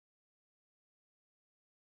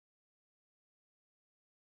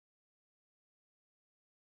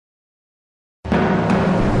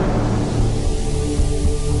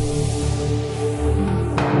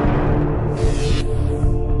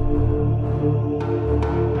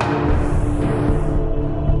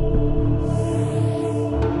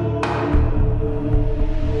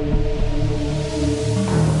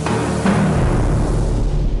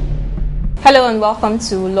and welcome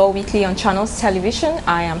to Law Weekly on Channels Television.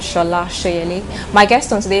 I am Shola Soyele. My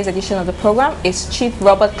guest on today's edition of the program is Chief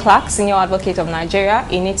Robert Clarke, Senior Advocate of Nigeria.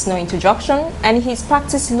 He needs no introduction, and he's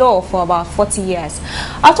practiced law for about 40 years.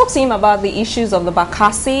 I'll talk to him about the issues of the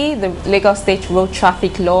Bakassi, the Lagos State Road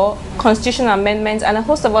Traffic Law, constitutional amendments, and a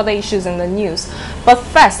host of other issues in the news. But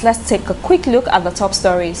first, let's take a quick look at the top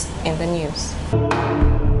stories in the news.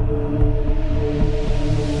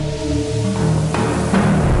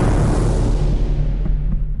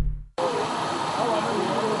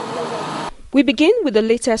 We begin with the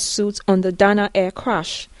latest suit on the Dana Air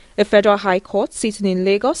crash. A federal high court sitting in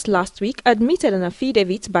Lagos last week admitted an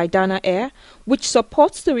affidavit by Dana Air which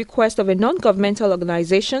supports the request of a non-governmental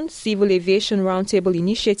organization, Civil Aviation Roundtable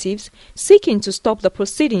Initiatives, seeking to stop the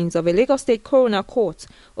proceedings of a Lagos State coroner court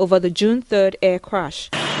over the June 3rd air crash.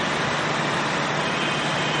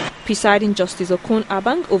 Presiding Justice Okon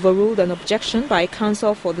Abang overruled an objection by a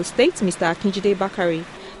counsel for the state, Mr. Akinjide Bakari,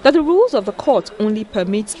 that the rules of the court only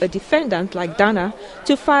permits a defendant like Dana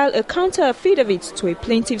to file a counter-affidavit to a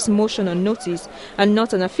plaintiff's motion on notice and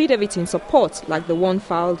not an affidavit in support like the one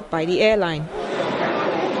filed by the airline.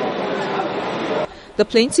 The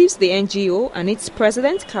plaintiffs, the NGO, and its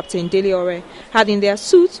president, Captain Dele-Ore, had in their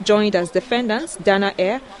suit joined as defendants Dana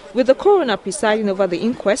Air, with the coroner presiding over the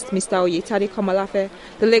inquest, Mr. Oyetade Komalafe,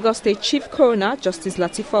 the Lagos State Chief Coroner, Justice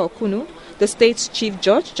Latifa Okunu, the state's Chief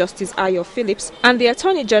Judge, Justice Ayo Phillips, and the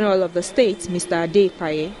Attorney General of the state, Mr. Ade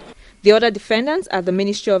Paye. The other defendants are the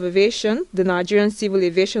Ministry of Aviation, the Nigerian Civil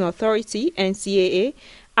Aviation Authority, NCAA,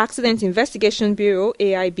 Accident Investigation Bureau,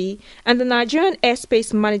 AIB, and the Nigerian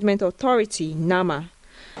Airspace Management Authority, NAMA.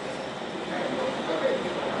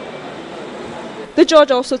 The judge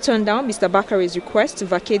also turned down Mr. Bakari's request to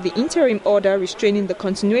vacate the interim order restraining the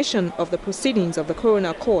continuation of the proceedings of the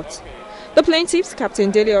coroner court. The plaintiffs, Captain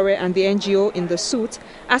Dele-Ore and the NGO in the suit,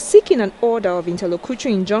 are seeking an order of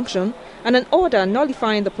interlocutory injunction and an order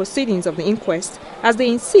nullifying the proceedings of the inquest, as they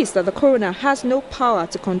insist that the coroner has no power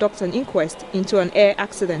to conduct an inquest into an air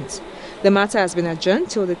accident. The matter has been adjourned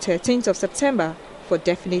till the 13th of September for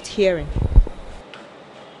definite hearing.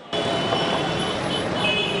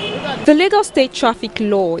 The Lagos State traffic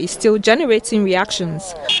law is still generating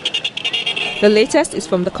reactions. The latest is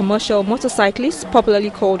from the commercial motorcyclists,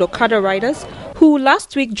 popularly called Okada riders, who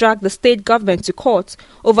last week dragged the state government to court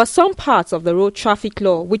over some parts of the road traffic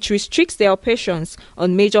law which restricts their operations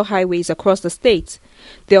on major highways across the state.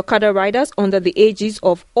 The Okada riders, under the aegis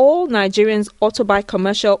of All Nigerians Autobike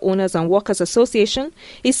Commercial Owners and Workers Association,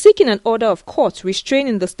 is seeking an order of court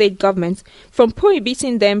restraining the state government from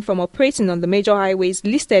prohibiting them from operating on the major highways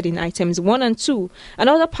listed in items 1 and 2 and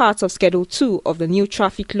other parts of Schedule 2 of the new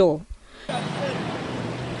traffic law.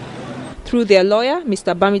 Through their lawyer,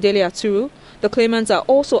 Mr. Bamidele Aturu, the claimants are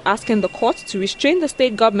also asking the court to restrain the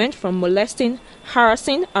state government from molesting,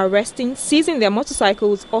 harassing, arresting, seizing their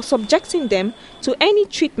motorcycles or subjecting them to any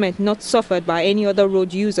treatment not suffered by any other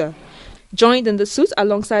road user. Joined in the suit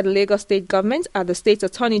alongside the Lagos State government are the State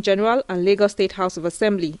Attorney General and Lagos State House of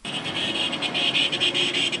Assembly.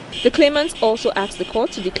 The claimants also asked the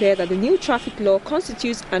court to declare that the new traffic law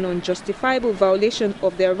constitutes an unjustifiable violation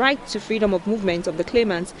of their right to freedom of movement of the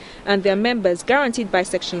claimants and their members guaranteed by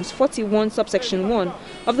Sections 41, subsection 1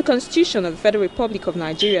 of the Constitution of the Federal Republic of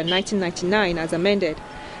Nigeria 1999 as amended.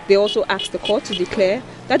 They also asked the court to declare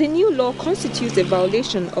that the new law constitutes a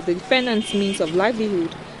violation of the defendant's means of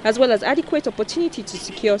livelihood as well as adequate opportunity to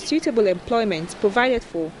secure suitable employment provided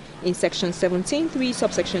for in Section 17(3),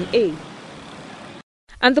 subsection A.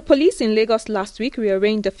 And the police in Lagos last week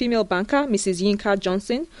rearranged a female banker, Mrs. Yinka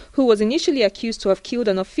Johnson, who was initially accused to have killed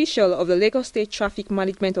an official of the Lagos State Traffic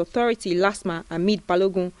Management Authority, LASMA, Amid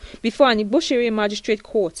Balogun, before an Igboshere Magistrate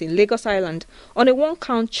Court in Lagos Island on a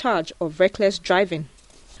one-count charge of reckless driving.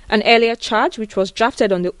 An earlier charge, which was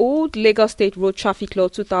drafted on the old Lagos State Road Traffic Law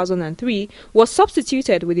 2003, was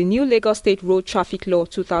substituted with the new Lagos State Road Traffic Law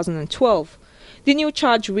 2012. The new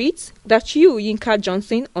charge reads that you, Yinka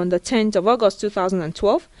Johnson, on the 10th of August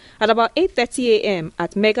 2012, at about 8:30 a.m.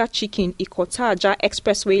 at Mega Chicken Ikotaja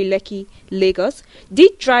Expressway, Lekki, Lagos,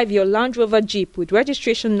 did drive your Land Rover Jeep with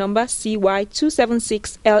registration number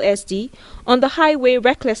CY276 LSD on the highway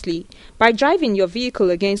recklessly by driving your vehicle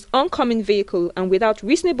against oncoming vehicle and without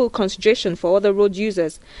reasonable consideration for other road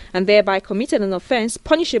users, and thereby committed an offence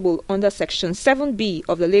punishable under Section 7B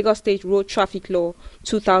of the Lagos State Road Traffic Law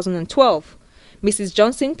 2012. Mrs.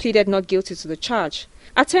 Johnson pleaded not guilty to the charge.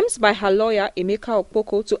 Attempts by her lawyer, Emeka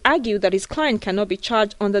Okpoko, to argue that his client cannot be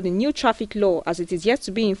charged under the new traffic law as it is yet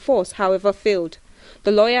to be enforced, however, failed.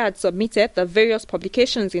 The lawyer had submitted that various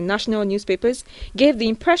publications in national newspapers gave the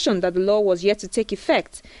impression that the law was yet to take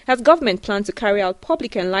effect, as government planned to carry out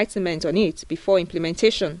public enlightenment on it before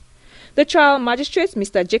implementation. The trial magistrate,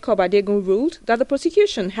 Mr. Jacob Adegun, ruled that the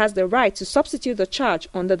prosecution has the right to substitute the charge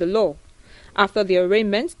under the law. After the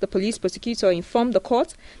arraignment, the police prosecutor informed the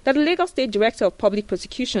court that the Lagos State Director of Public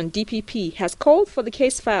Prosecution, DPP, has called for the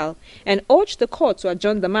case file and urged the court to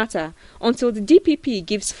adjourn the matter until the DPP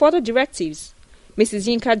gives further directives. Mrs.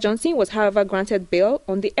 Yinka Johnson was, however, granted bail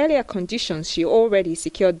on the earlier conditions she already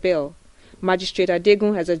secured bail. Magistrate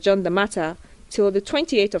Adegun has adjourned the matter till the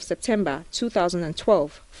 28th of September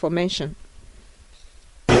 2012 for mention.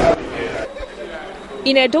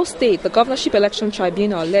 In Edo State, the Governorship Election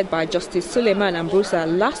Tribunal led by Justice Suleiman Ambrosa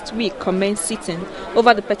last week commenced sitting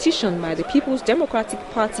over the petition by the People's Democratic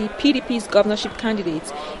Party PDP's governorship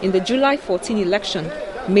candidates in the July 14 election,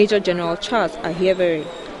 Major General Charles Ahevere,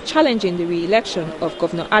 challenging the re-election of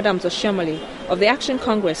Governor Adams Oshiomhole of the Action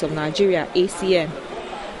Congress of Nigeria, ACN.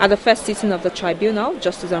 At the first sitting of the tribunal,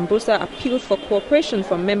 Justice Ambrosa appealed for cooperation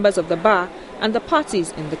from members of the bar and the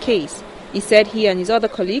parties in the case. He said he and his other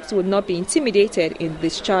colleagues would not be intimidated in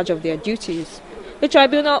discharge of their duties. The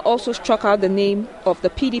tribunal also struck out the name of the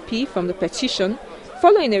PDP from the petition,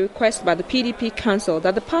 following a request by the PDP council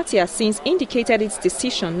that the party has since indicated its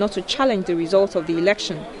decision not to challenge the result of the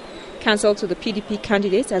election. Counsel to the PDP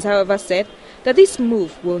candidates has, however, said that this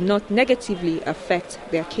move will not negatively affect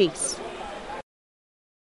their case.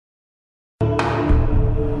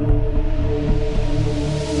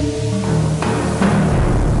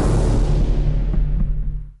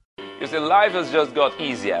 You see, life has just got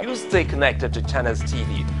easier. You stay connected to Channels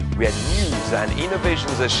TV, where news and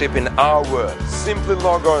innovations are shaping our world. Simply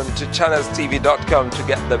log on to channelstv.com to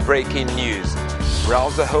get the breaking news.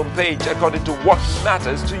 Browse the homepage according to what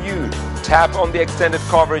matters to you. Tap on the extended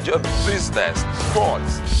coverage of business,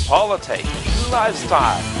 sports, politics,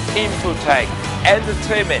 lifestyle, infotech,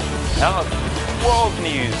 entertainment, health, world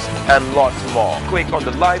news, and lots more. Click on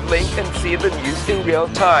the live link and see the news in real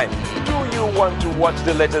time. Do you want to watch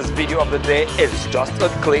the latest video of the day? It's just a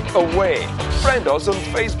click away. Friend us on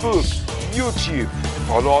Facebook, YouTube,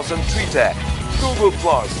 follow us on Twitter, Google+,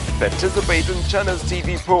 participate in Channels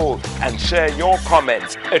TV poll and share your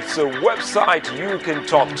comments. It's a website you can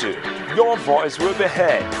talk to. Your voice will be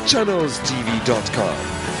heard. ChannelsTV.com.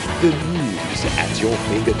 The news at your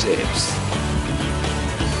fingertips.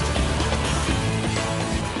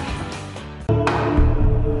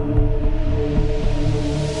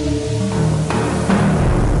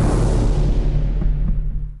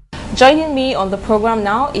 Joining me on the program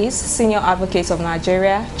now is Senior Advocate of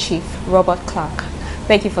Nigeria, Chief Robert Clarke.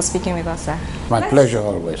 Thank you for speaking with us, sir. My pleasure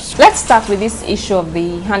always. Let's start with this issue of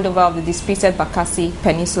the handover of the disputed Bakassi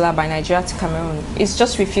Peninsula by Nigeria to Cameroon. It's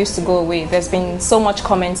just refused to go away. There's been so much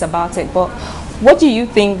comments about it, but what do you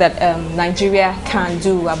think that Nigeria can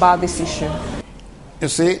do about this issue? You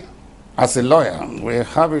see, as a lawyer, we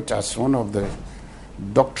have it as one of the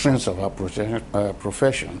doctrines of our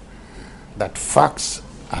profession that facts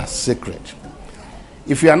are sacred.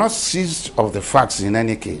 If you are not seized of the facts in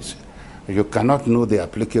any case, you cannot know the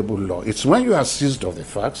applicable law. It's when you are seized of the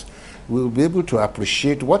facts, we will be able to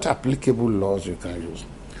appreciate what applicable laws you can use.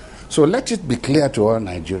 So let it be clear to all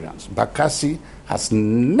Nigerians, Bakassi has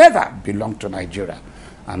never belonged to Nigeria,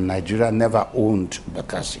 and Nigeria never owned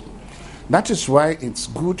Bakassi. That is why it's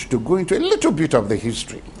good to go into a little bit of the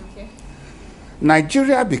history. Okay.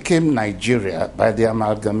 Nigeria became Nigeria by the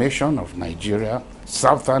amalgamation of Nigeria,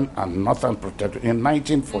 Southern and Northern Protectorate in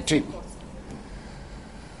 1914.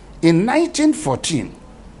 In 1914,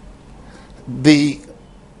 the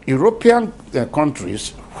European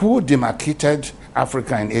countries who demarcated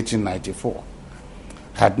Africa in 1894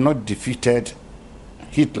 had not defeated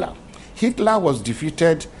Hitler. Hitler was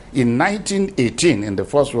defeated in 1918 in the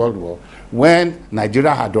First World War when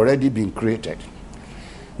Nigeria had already been created.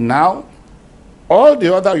 Now, all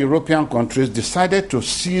the other European countries decided to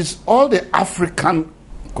seize all the African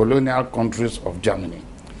colonial countries of Germany,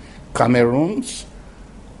 Cameroon,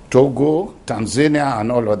 Togo, Tanzania,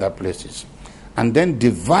 and all other places, and then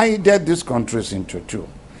divided these countries into two.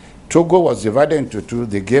 Togo was divided into two.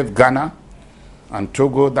 They gave Ghana and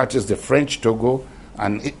Togo, that is the French Togo,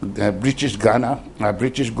 and British Ghana,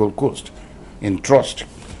 British Gold Coast, in trust.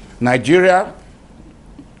 Nigeria,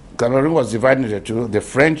 Cameroon was divided into two, the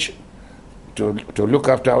French to look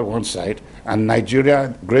after one side, and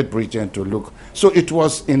Nigeria, Great Britain to look. So it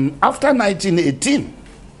was after 1918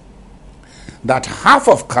 that half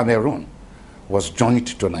of Cameroon was joined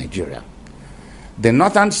to Nigeria. The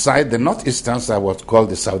northern side, the northeastern side, was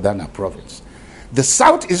called the Southern Province. The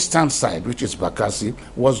southeastern side, which is Bakassi,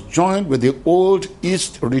 was joined with the old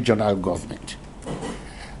East Regional Government.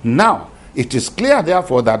 Now, it is clear,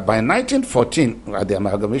 therefore, that by 1914, at the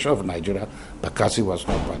amalgamation of Nigeria, Bakassi was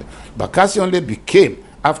not part. Bakassi only became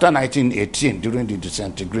after 1918, during the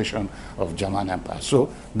disintegration of German Empire.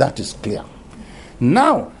 So that is clear.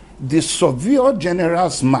 Now, the Surveyor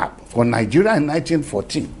General's map for Nigeria in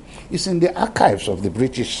 1914 is in the archives of the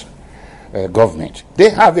British government. They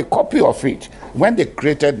have a copy of it. When they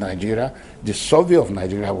created Nigeria, the survey of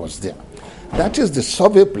Nigeria was there. That is the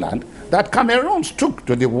survey plan that Cameroons took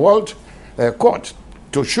to the World Court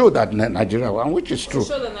to show that Nigeria, which is true. To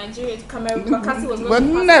show that Bakassi was not. But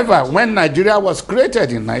never, when Nigeria was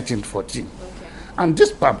created in 1914. Okay. And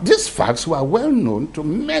these facts were well known to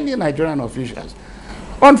many Nigerian officials.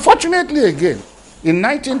 Unfortunately, again, in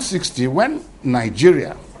 1960, when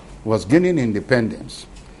Nigeria was gaining independence,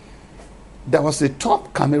 there was a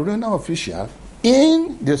top Cameroonian official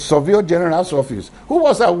in the Surveyor General's office who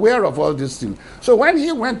was aware of all these things. So when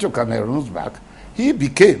he went to Cameroon's back, he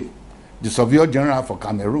became the Surveyor General for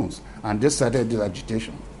Cameroons, and they started this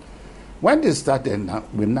agitation. When they started,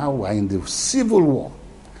 we now were in the civil war.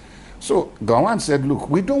 So Gawan said, look,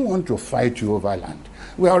 we don't want to fight you over land.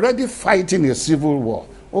 We are already fighting a civil war.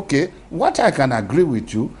 Okay, what I can agree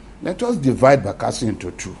with you, let us divide Bakassi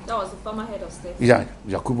into two. That was the former head of state. Yeah,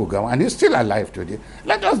 Yakubu Gawan, and he's still alive today.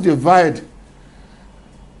 Let us divide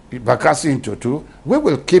Bakassi into two. We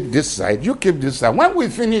will keep this side, you keep this side. When we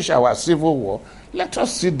finish our civil war, let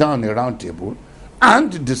us sit down a round table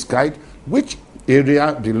and decide which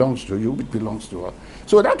area belongs to you, which belongs to us.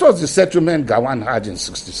 So that was the settlement Gawan had in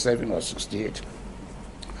 67 or 68.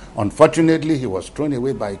 Unfortunately, he was thrown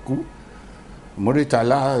away by coup.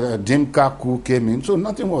 Muritala, Dimka coup came in, so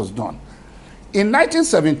nothing was done. In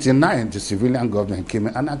 1979, the civilian government came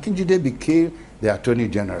in, and Akinjide became the Attorney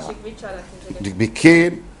General. He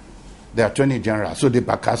became the Attorney General. So the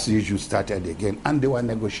Bakassi issue started again, and they were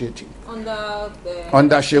negotiating. Under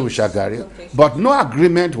Shehu Shagari. Okay. But no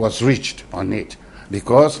agreement was reached on it,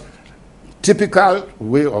 because typical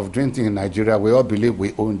way of doing things in Nigeria, we all believe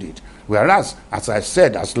we owned it. Whereas, as I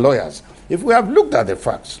said, as lawyers, if we have looked at the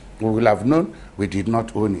facts, we will have known we did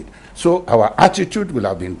not own it. So our attitude will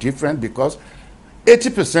have been different, because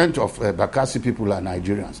 80% of Bakassi people are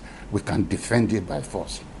Nigerians. We can defend it by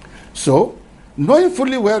force. So, knowing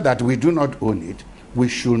fully well that we do not own it, we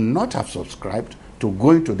should not have subscribed to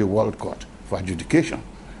going to the World Court for adjudication.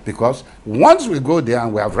 Because once we go there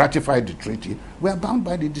and we have ratified the treaty, we are bound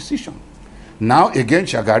by the decision. Now, again,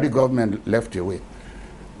 Shagari government left away.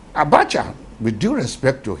 Abacha, with due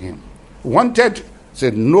respect to him,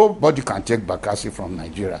 said nobody can take Bakassi from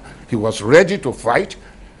Nigeria. He was ready to fight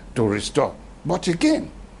to restore. But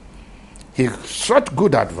again, he sought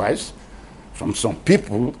good advice from some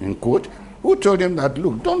people, in quote, who told him that,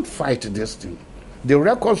 look, don't fight this thing. The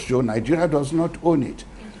records show Nigeria does not own it.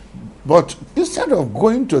 But instead of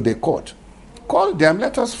going to the court, call them,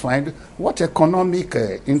 let us find what economic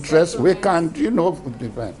interest we can,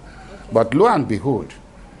 defend. Okay. But lo and behold,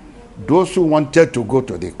 those who wanted to go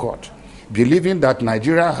to the court, believing that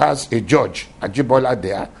Nigeria has a judge, Ajibola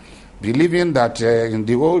there, believing that in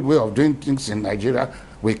the old way of doing things in Nigeria,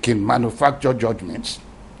 we can manufacture judgments,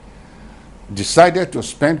 decided to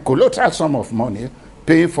spend colossal sum of money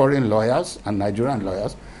paying foreign lawyers and Nigerian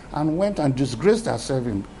lawyers, and went and disgraced ourselves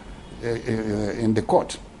in the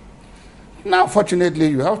court. Now, fortunately,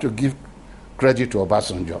 you have to give credit to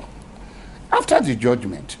Obasanjo. After the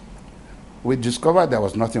judgment, we discovered there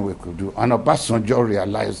was nothing we could do, and Obasanjo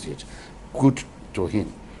realized it. Good to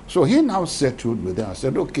him. So he now settled with them and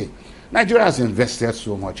said, okay, Nigeria has invested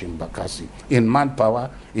so much in Bakassi, in manpower,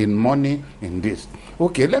 in money, in this.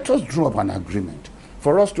 Okay, let us draw up an agreement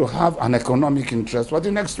for us to have an economic interest for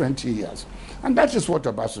the next 20 years. And that is what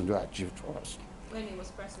Obasanjo achieved for us. When he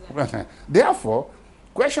was president. Therefore,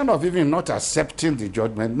 question of even not accepting the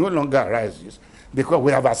judgment no longer arises, because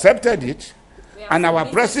we have accepted it, and our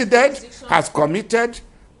president has committed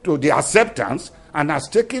to the acceptance and has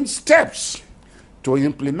taken steps to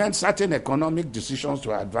implement certain economic decisions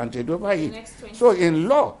to advantage over it. So in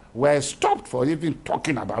law, we're stopped for even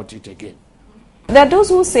talking about it again. There are those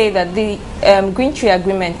who say that the Green Tree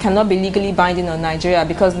Agreement cannot be legally binding on Nigeria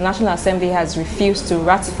because the National Assembly has refused to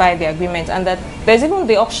ratify the agreement, and that there's even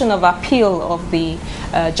the option of appeal of the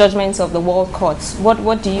judgments of the World Courts.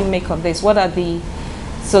 What do you make of this? What are the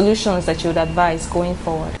solutions that you would advise going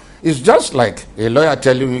forward? It's just like a lawyer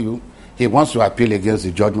telling you he wants to appeal against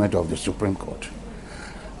the judgment of the Supreme Court.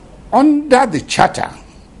 Under the charter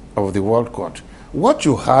of the World Court, what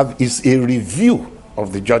you have is a review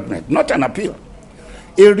of the judgment, not an appeal.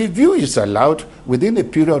 A review is allowed within a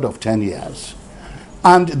period of 10 years.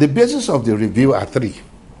 And the basis of the review are three.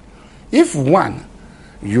 If one,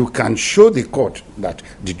 you can show the court that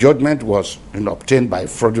the judgment was obtained by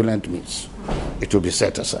fraudulent means, it will be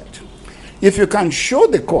set aside. If you can show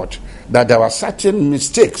the court that there were certain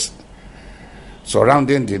mistakes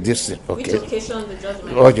surrounding the decision, okay, which occasion the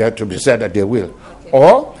judgment? Or you have to be said that they will. Okay.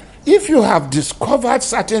 Or if you have discovered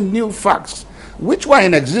certain new facts which were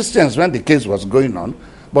in existence when the case was going on,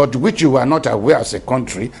 but which you were not aware as a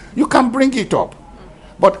country, you can bring it up.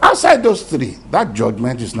 But outside those three, that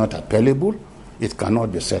judgment is not appellable. It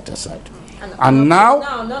cannot be set aside. And now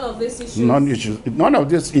none of these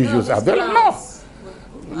issues are available. No.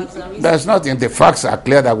 There's nothing. The facts are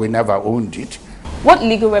clear that we never owned it. What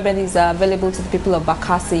legal remedies are available to the people of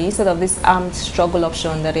Bakassi instead of this armed struggle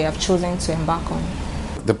option that they have chosen to embark on?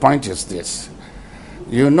 The point is this.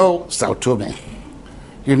 You know Sao Tome,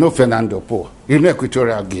 you know Fernando Po, you know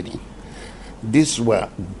Equatorial Guinea. These were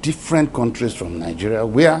different countries from Nigeria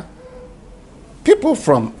where people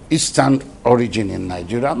from eastern origin in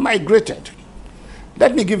Nigeria migrated.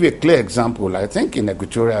 Let me give you a clear example. I think in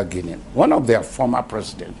Equatorial Guinea, one of their former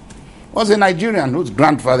presidents was a Nigerian whose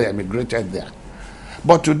grandfather emigrated there.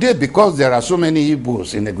 But today, because there are so many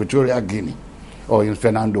Igbos in Equatorial Guinea, or in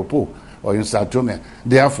Fernando Po, or in Sao Tome,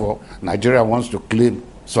 therefore, Nigeria wants to claim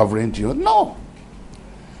sovereignty. No.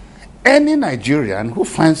 Any Nigerian who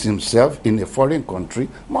finds himself in a foreign country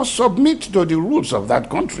must submit to the rules of that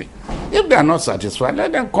country. If they are not satisfied,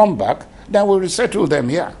 let them come back, then we'll resettle them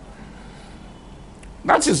here.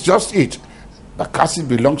 That is just it. Bakassi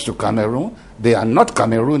belongs to Cameroon. They are not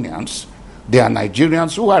Cameroonians. They are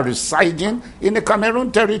Nigerians who are residing in the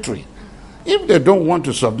Cameroon territory. If they don't want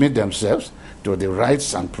to submit themselves to the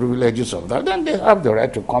rights and privileges of that, then they have the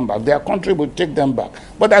right to come back. Their country will take them back.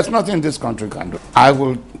 But there's nothing this country can do. I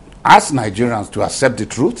will ask Nigerians to accept the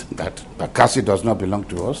truth that Bakassi does not belong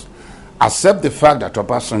to us, accept the fact that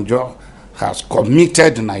Obasanjo has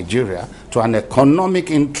committed Nigeria to an economic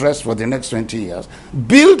interest for the next 20 years,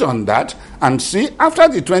 build on that, and see, after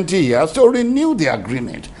the 20 years, to renew the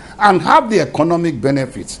agreement and have the economic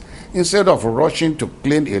benefits instead of rushing to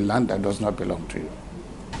claim a land that does not belong to you.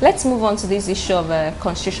 Let's move on to this issue of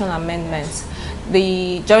constitutional amendments.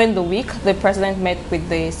 During the week, the president met with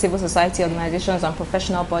the civil society organizations and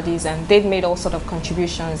professional bodies, and they've made all sorts of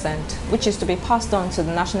contributions, and which is to be passed on to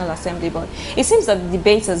the National Assembly. But it seems that the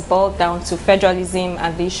debate has boiled down to federalism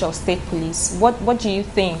and the issue of state police. What do you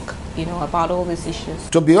think, about all these issues?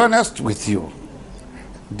 To be honest with you,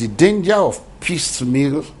 the danger of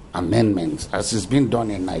piecemeal amendments, as is being done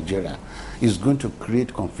in Nigeria, is going to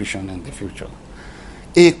create confusion in the future.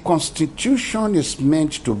 A constitution is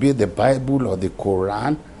meant to be the Bible or the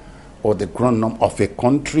Quran or the chronon of a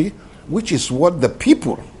country, which is what the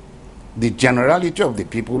people, the generality of the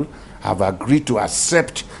people, have agreed to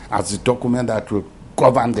accept as the document that will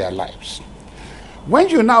govern their lives. When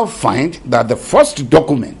you now find that the first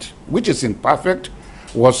document, which is imperfect,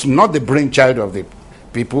 was not the brainchild of the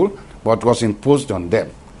people, but was imposed on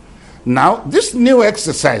them. Now, this new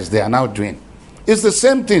exercise they are now doing is the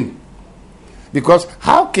same thing. Because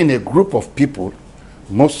how can a group of people,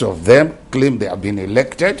 most of them claim they have been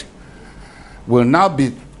elected, will now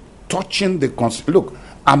be touching the Constitution? Look,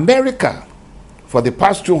 America, for the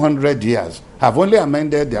past 200 years, have only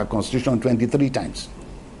amended their Constitution 23 times.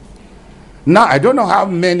 Now, I don't know how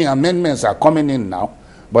many amendments are coming in now,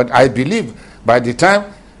 but I believe by the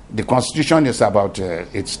time the Constitution is about,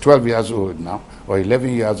 it's 12 years old now, or 11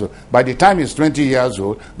 years old. By the time it's 20 years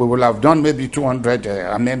old, we will have done maybe 200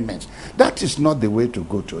 amendments. That is not the way to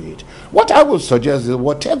go to it. What I would suggest is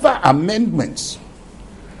whatever amendments,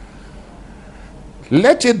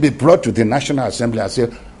 let it be brought to the National Assembly and say,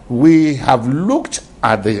 we have looked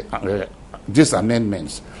at these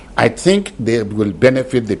amendments. I think they will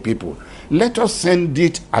benefit the people. Let us send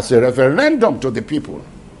it as a referendum to the people.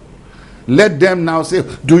 Let them now say,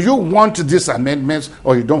 do you want these amendments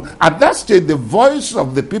or you don't? At that stage, the voice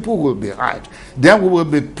of the people will be heard. Then we will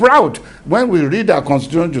be proud when we read our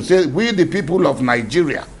constitution to say, we the people of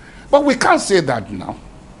Nigeria. But we can't say that now.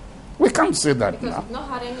 We can't say that because now. We've not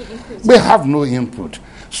had any input. We have no input.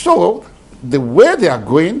 So, the way they are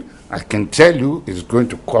going, I can tell you, is going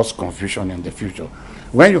to cause confusion in the future.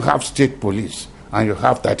 When you have state police, and you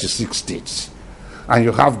have 36 states, and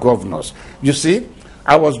you have governors, you see,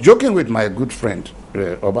 I was joking with my good friend,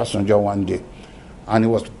 Obasanjo, one day, and he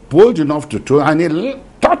was bold enough to tell, and he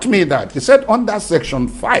taught me that. He said, under Section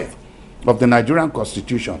 5 of the Nigerian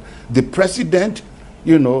Constitution, the president,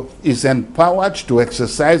 is empowered to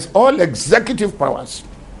exercise all executive powers,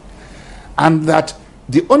 and that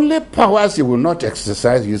the only powers he will not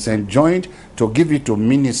exercise is enjoined to give it to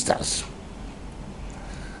ministers.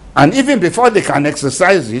 And even before they can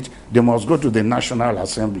exercise it, they must go to the National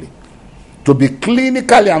Assembly to be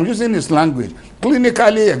clinically, I'm using his language,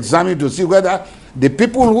 clinically examined to see whether the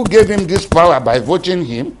people who gave him this power by voting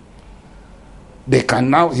him, he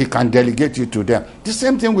can delegate it to them. The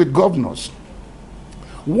same thing with governors.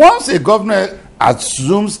 Once a governor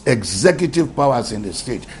assumes executive powers in the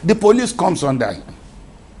state, the police comes under him.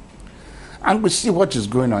 And we see what is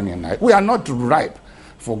going on in Nigeria. We are not ripe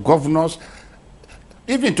for governors.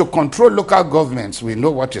 Even to control local governments, we know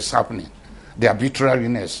what is happening. The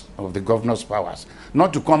arbitrariness of the governor's powers.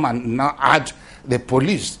 Not to come and now add the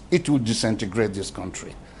police. It will disintegrate this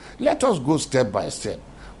country. Let us go step by step.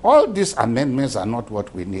 All these amendments are not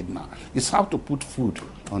what we need now. It's how to put food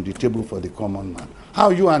on the table for the common man. How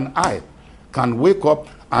you and I can wake up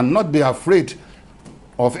and not be afraid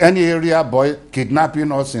of any area boy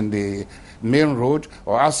kidnapping us in the main road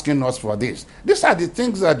or asking us for this. These are the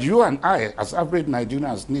things that you and I, as average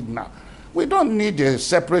Nigerians, need now. We don't need a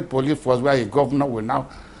separate police force where a governor will now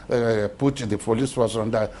put the police force on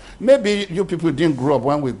that. Maybe you people didn't grow up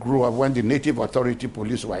when we grew up, when the native authority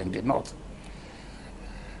police were in the north.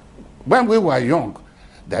 When we were young,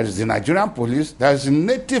 there is the Nigerian police, there is the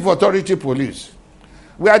native authority police,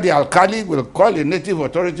 where the alkali will call a native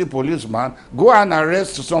authority policeman, go and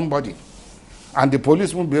arrest somebody, and the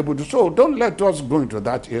police won't be able to. So don't let us go into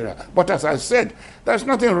that area. But as I said, there's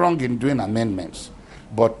nothing wrong in doing amendments.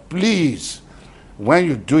 But please, when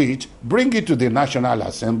you do it, bring it to the National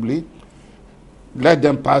Assembly, let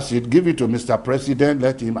them pass it, give it to Mr. President,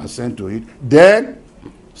 let him assent to it, then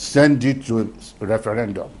send it to a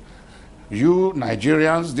referendum. You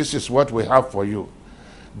Nigerians, this is what we have for you.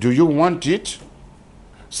 Do you want it?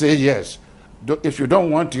 Say yes. If you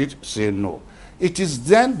don't want it, say no. It is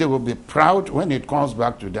then they will be proud when it comes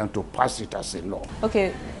back to them to pass it as a law.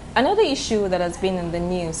 Okay, another issue that has been in the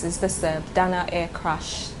news is this Dana Air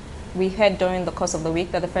crash. We heard during the course of the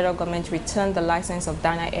week that the federal government returned the license of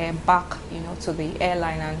Dana Air back, to the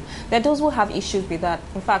airline, and there are those who have issues with that.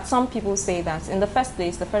 In fact, some people say that in the first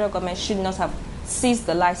place, the federal government should not have seized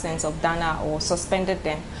the license of Dana or suspended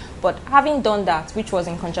them. But having done that, which was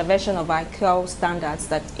in contravention of ICAO standards,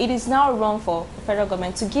 that it is now wrong for the federal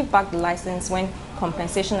government to give back the license when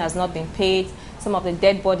compensation has not been paid, some of the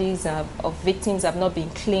dead bodies of victims have not been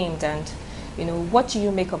claimed, and what do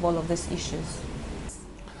you make of all of these issues?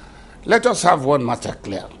 Let us have one matter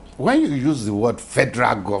clear. When you use the word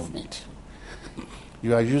federal government,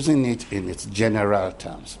 you are using it in its general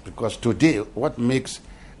terms, because today what makes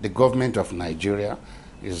the government of Nigeria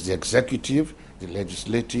is the executive, the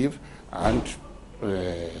legislative, and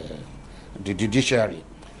the judiciary.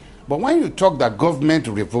 But when you talk that government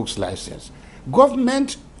revokes license,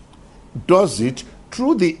 government does it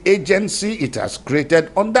through the agency it has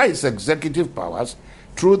created under its executive powers,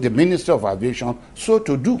 through the Minister of Aviation, so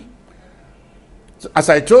to do. So, as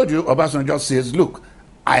I told you, Obasanjo says, look,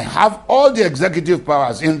 I have all the executive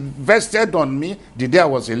powers invested on me the day I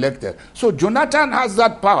was elected. So Jonathan has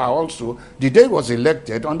that power also the day he was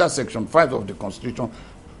elected under Section 5 of the Constitution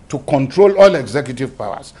to control all executive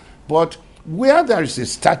powers. But where there is a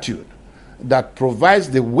statute that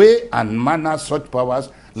provides the way and manner such powers,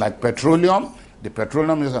 like petroleum, the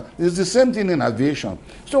petroleum is the same thing in aviation.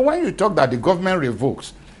 So when you talk that the government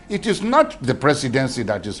revokes, it is not the presidency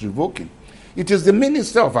that is revoking. It is the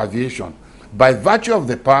Minister of Aviation, by virtue of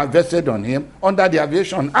the power vested on him under the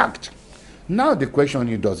Aviation Act. Now the question,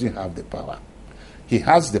 he doesn't have the power. He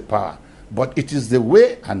has the power, but it is the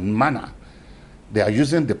way and manner they are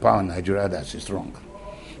using the power in Nigeria that is wrong.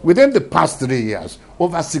 Within the past 3 years,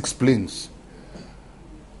 over 6 planes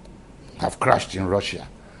have crashed in Russia.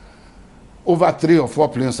 Over 3 or 4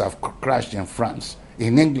 planes have crashed in France,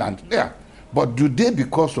 in England. Yeah. But do they,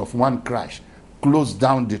 because of one crash, close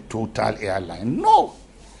down the total airline? No.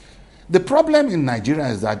 The problem in Nigeria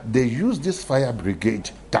is that they use this fire brigade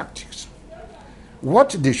tactics. What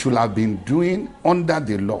they should have been doing under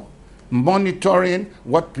the law, monitoring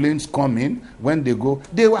what planes come in, when they go,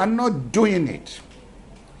 they were not doing it.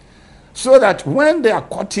 So that when they are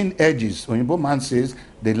cutting edges, Oyinbo man says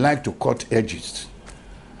they like to cut edges.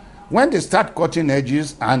 When they start cutting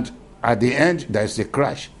edges and at the end there is a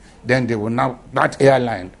crash, then they will now, that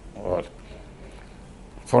airline,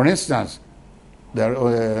 for instance,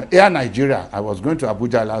 Air Nigeria, I was going to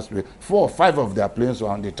Abuja last week, 4 or 5 of their planes were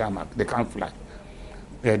on the tarmac. They can't fly.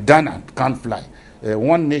 Dana can't fly.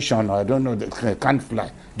 One Nation, I don't know, they can't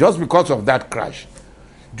fly. Just because of that crash.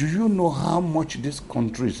 Do you know how much this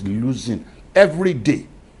country is losing every day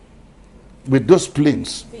with those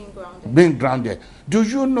planes being grounded. Do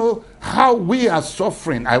you know how we are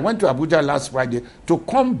suffering? I went to Abuja last Friday to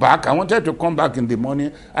come back. I wanted to come back in the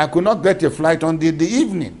morning. I could not get a flight on the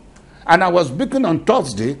evening. And I was speaking on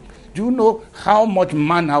Thursday. Do you know how much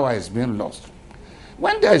man-hour is being lost?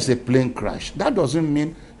 When there is a plane crash, that doesn't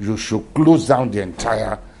mean you should close down the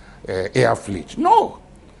entire air fleet. No.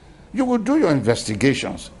 You will do your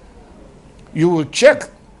investigations. You will check,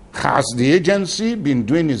 has the agency been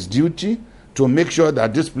doing its duty to make sure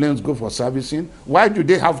that these planes go for servicing? Why do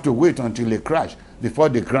they have to wait until they crash before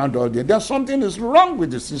they ground all day? There's something is wrong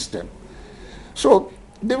with the system. So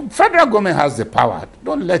the federal government has the power.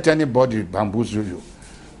 Don't let anybody bamboozle you,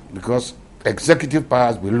 because executive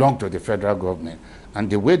powers belong to the federal government, and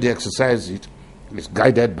the way they exercise it is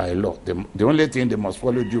guided by law. The only thing, they must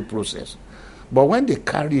follow due process. But when they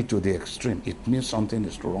carry it to the extreme, it means something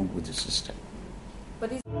is wrong with the system.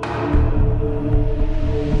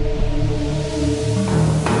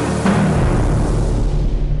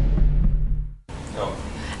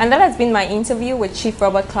 And that has been my interview with Chief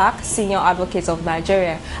Robert Clarke, Senior Advocate of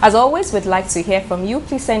Nigeria. As always, we'd like to hear from you.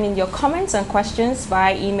 Please send in your comments and questions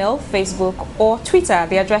via email, Facebook, or Twitter.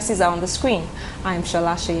 The addresses are on the screen. I'm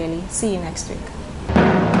Shola Soyele. See you next week.